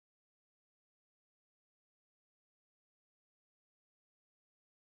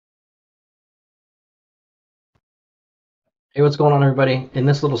Hey, what's going on, everybody? In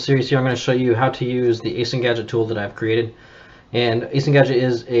this little series here, I'm going to show you how to use the ASIN Gadget tool that I've created. And ASIN Gadget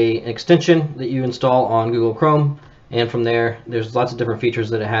is an extension that you install on Google Chrome, and from there, there's lots of different features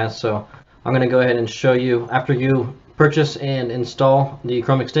that it has. So I'm going to go ahead and show you, after you purchase and install the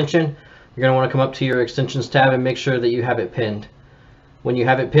Chrome extension, you're going to want to come up to your Extensions tab and make sure that you have it pinned. When you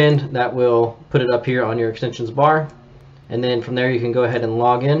have it pinned, that will put it up here on your extensions bar. And then from there, you can go ahead and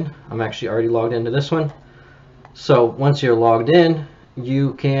log in. I'm actually already logged into this one. So once you're logged in,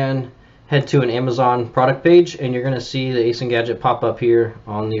 you can head to an Amazon product page, and you're going to see the ASIN Gadget pop up here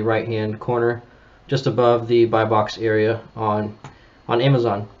on the right hand corner just above the buy box area on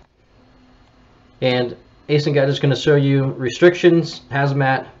Amazon. And ASIN Gadget is going to show you restrictions,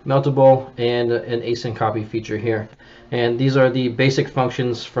 hazmat, meltable, and an ASIN copy feature here. And these are the basic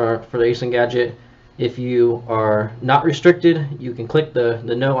functions for the ASIN Gadget. If you are not restricted, you can click the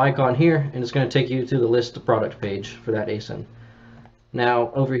no icon here, and it's going to take you to the list of product page for that ASIN.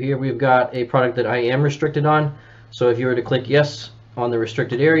 Now over here we've got a product that I am restricted on, so if you were to click yes on the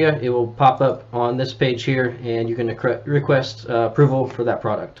restricted area, it will pop up on this page here, and you can request approval for that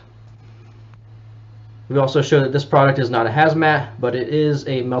product. We also show that this product is not a hazmat, but it is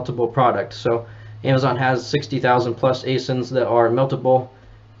a meltable product. So Amazon has 60,000 plus ASINs that are meltable,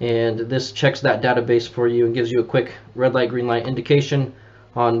 and this checks that database for you and gives you a quick red light, green light indication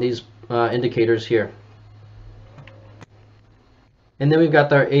on these indicators here. And then we've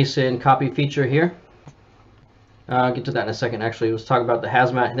got our ASIN copy feature here. I'll get to that in a second. Actually, let's talk about the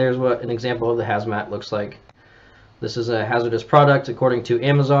hazmat. There's what an example of the hazmat looks like. This is a hazardous product according to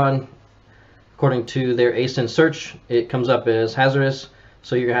Amazon. According to their ASIN search, it comes up as hazardous,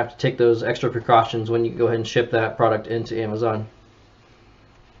 so you're going to have to take those extra precautions when you go ahead and ship that product into Amazon.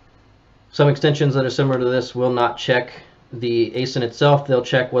 Some extensions that are similar to this will not check the ASIN itself. They'll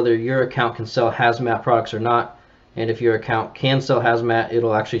check whether your account can sell hazmat products or not. And if your account can sell hazmat,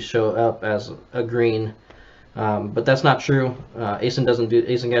 it'll actually show up as a green. But that's not true.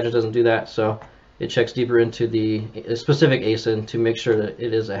 ASIN Gadget doesn't do that, so it checks deeper into the specific ASIN to make sure that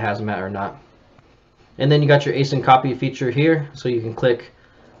it is a hazmat or not. And then you got your ASIN copy feature here, so you can click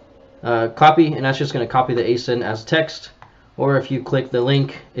copy, and that's just going to copy the ASIN as text. Or if you click the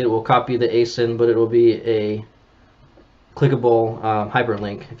link, it will copy the ASIN, but it will be a clickable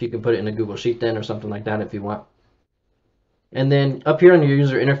hyperlink. If you can put it in a Google Sheet then or something like that if you want. And then up here on your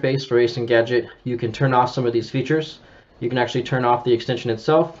user interface for ASIN Gadget, you can turn off some of these features. You can actually turn off the extension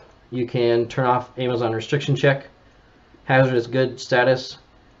itself. You can turn off Amazon restriction check, hazardous good status,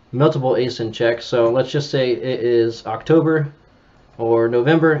 meltable ASIN check. So let's just say it is October or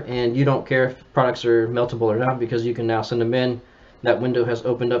November, and you don't care if products are meltable or not, because you can now send them in. That window has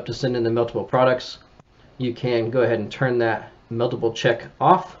opened up to send in the meltable products. You can go ahead and turn that meltable check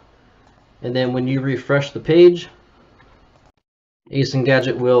off, and then when you refresh the page, ASIN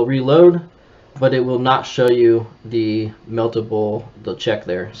Gadget will reload, but it will not show you the check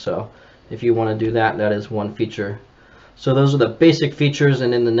there. So if you want to do that, that is one feature. So those are the basic features,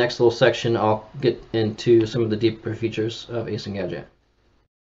 and in the next little section I'll get into some of the deeper features of ASIN Gadget.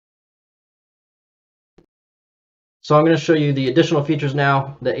 So I'm going to show you the additional features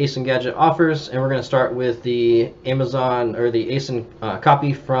now that ASIN Gadget offers, and we're going to start with the Amazon or the ASIN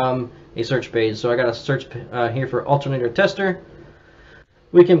copy from a search page. So I got a search here for alternator tester.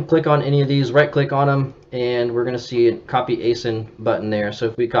 We can click on any of these, right click on them, and we're going to see a copy ASIN button there. So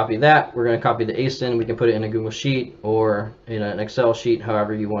if we copy that, we're going to copy the ASIN. We can put it in a Google Sheet or in an Excel sheet,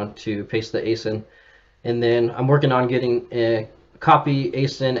 however you want to paste the ASIN. And then I'm working on getting a copy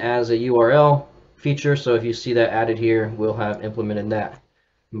ASIN as a URL feature. So if you see that added here, we'll have implemented that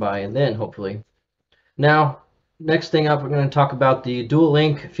by then, hopefully. Now, next thing up, we're going to talk about the dual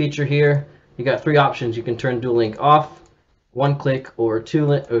link feature here. You got three options. You can turn dual link off, one click, or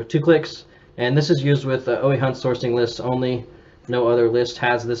two clicks, and this is used with OE Hunt sourcing lists only. No other list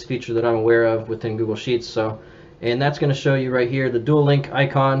has this feature that I'm aware of within Google Sheets. So, and that's going to show you right here the dual link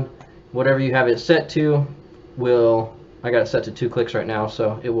icon. Whatever you have it set to will, I got it set to 2 clicks right now,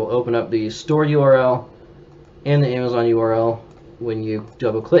 so it will open up the store URL and the Amazon URL when you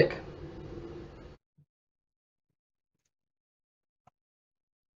double click.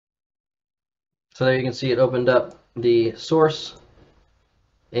 So there you can see it opened up the source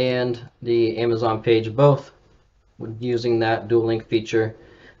and the Amazon page both using that dual link feature,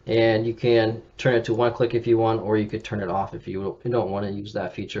 and you can turn it to 1 click if you want, or you could turn it off if you don't want to use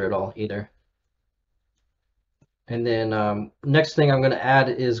that feature at all either. And then next thing I'm going to add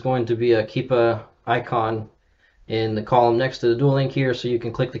is going to be a Keepa icon in the column next to the dual link here, so you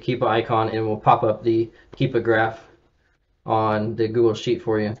can click the Keepa icon and it will pop up the Keepa graph on the Google Sheet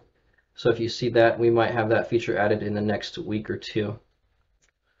for you. So if you see that, we might have that feature added in the next week or two.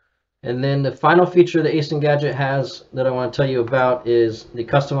 And then the final feature the ASIN Gadget has that I want to tell you about is the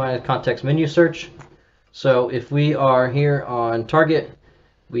customized context menu search. So if we are here on Target,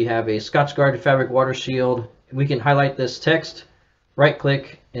 we have a Scotch-Guard fabric water shield. We can highlight this text, right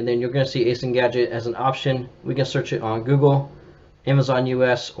click, and then you're going to see ASIN Gadget as an option. We can search it on Google, Amazon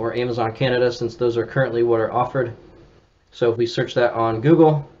US, or Amazon Canada, since those are currently what are offered. So if we search that on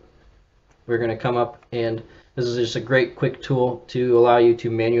Google, we're going to come up, and this is just a great quick tool to allow you to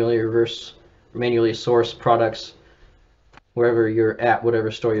manually source products wherever you're at, whatever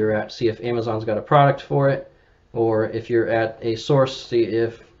store you're at. See if Amazon's got a product for it, or if you're at a source, see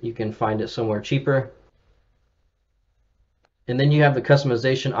if you can find it somewhere cheaper. And then you have the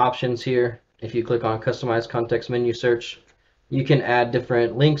customization options here. If you click on Customize Context Menu Search, you can add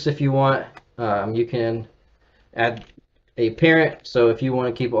different links if you want. You can add a parent, so if you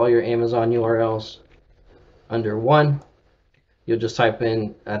want to keep all your Amazon URLs under one, you'll just type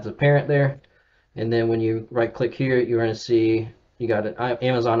in as a parent there, and then when you right click here, you're going to see you got an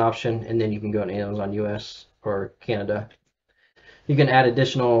Amazon option, and then you can go to Amazon US or Canada. You can add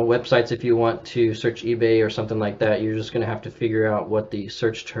additional websites if you want to search eBay or something like that. You're just going to have to figure out what the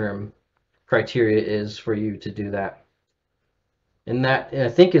search term criteria is for you to do that. And that, I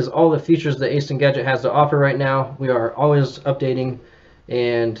think, is all the features that ASIN Gadget has to offer right now. We are always updating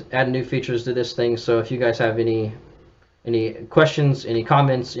and adding new features to this thing. So if you guys have any questions, any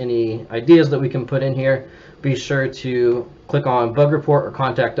comments, any ideas that we can put in here, be sure to click on Bug Report or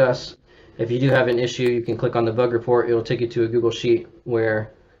contact us. If you do have an issue, you can click on the Bug Report. It'll take you to a Google Sheet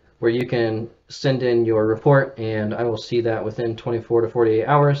where you can send in your report, and I will see that within 24 to 48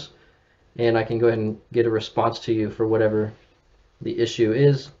 hours, and I can go ahead and get a response to you for whatever the issue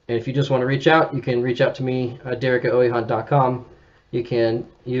is. And if you just want to reach out, you can reach out to me, Derek@oehunt.com. You can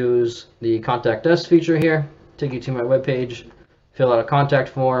use the Contact Us feature here, take you to my webpage, fill out a contact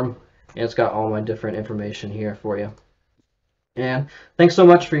form, and it's got all my different information here for you. And thanks so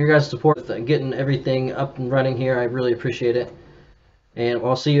much for your guys' support with getting everything up and running here. I really appreciate it. And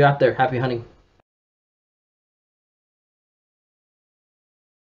I'll see you out there. Happy hunting.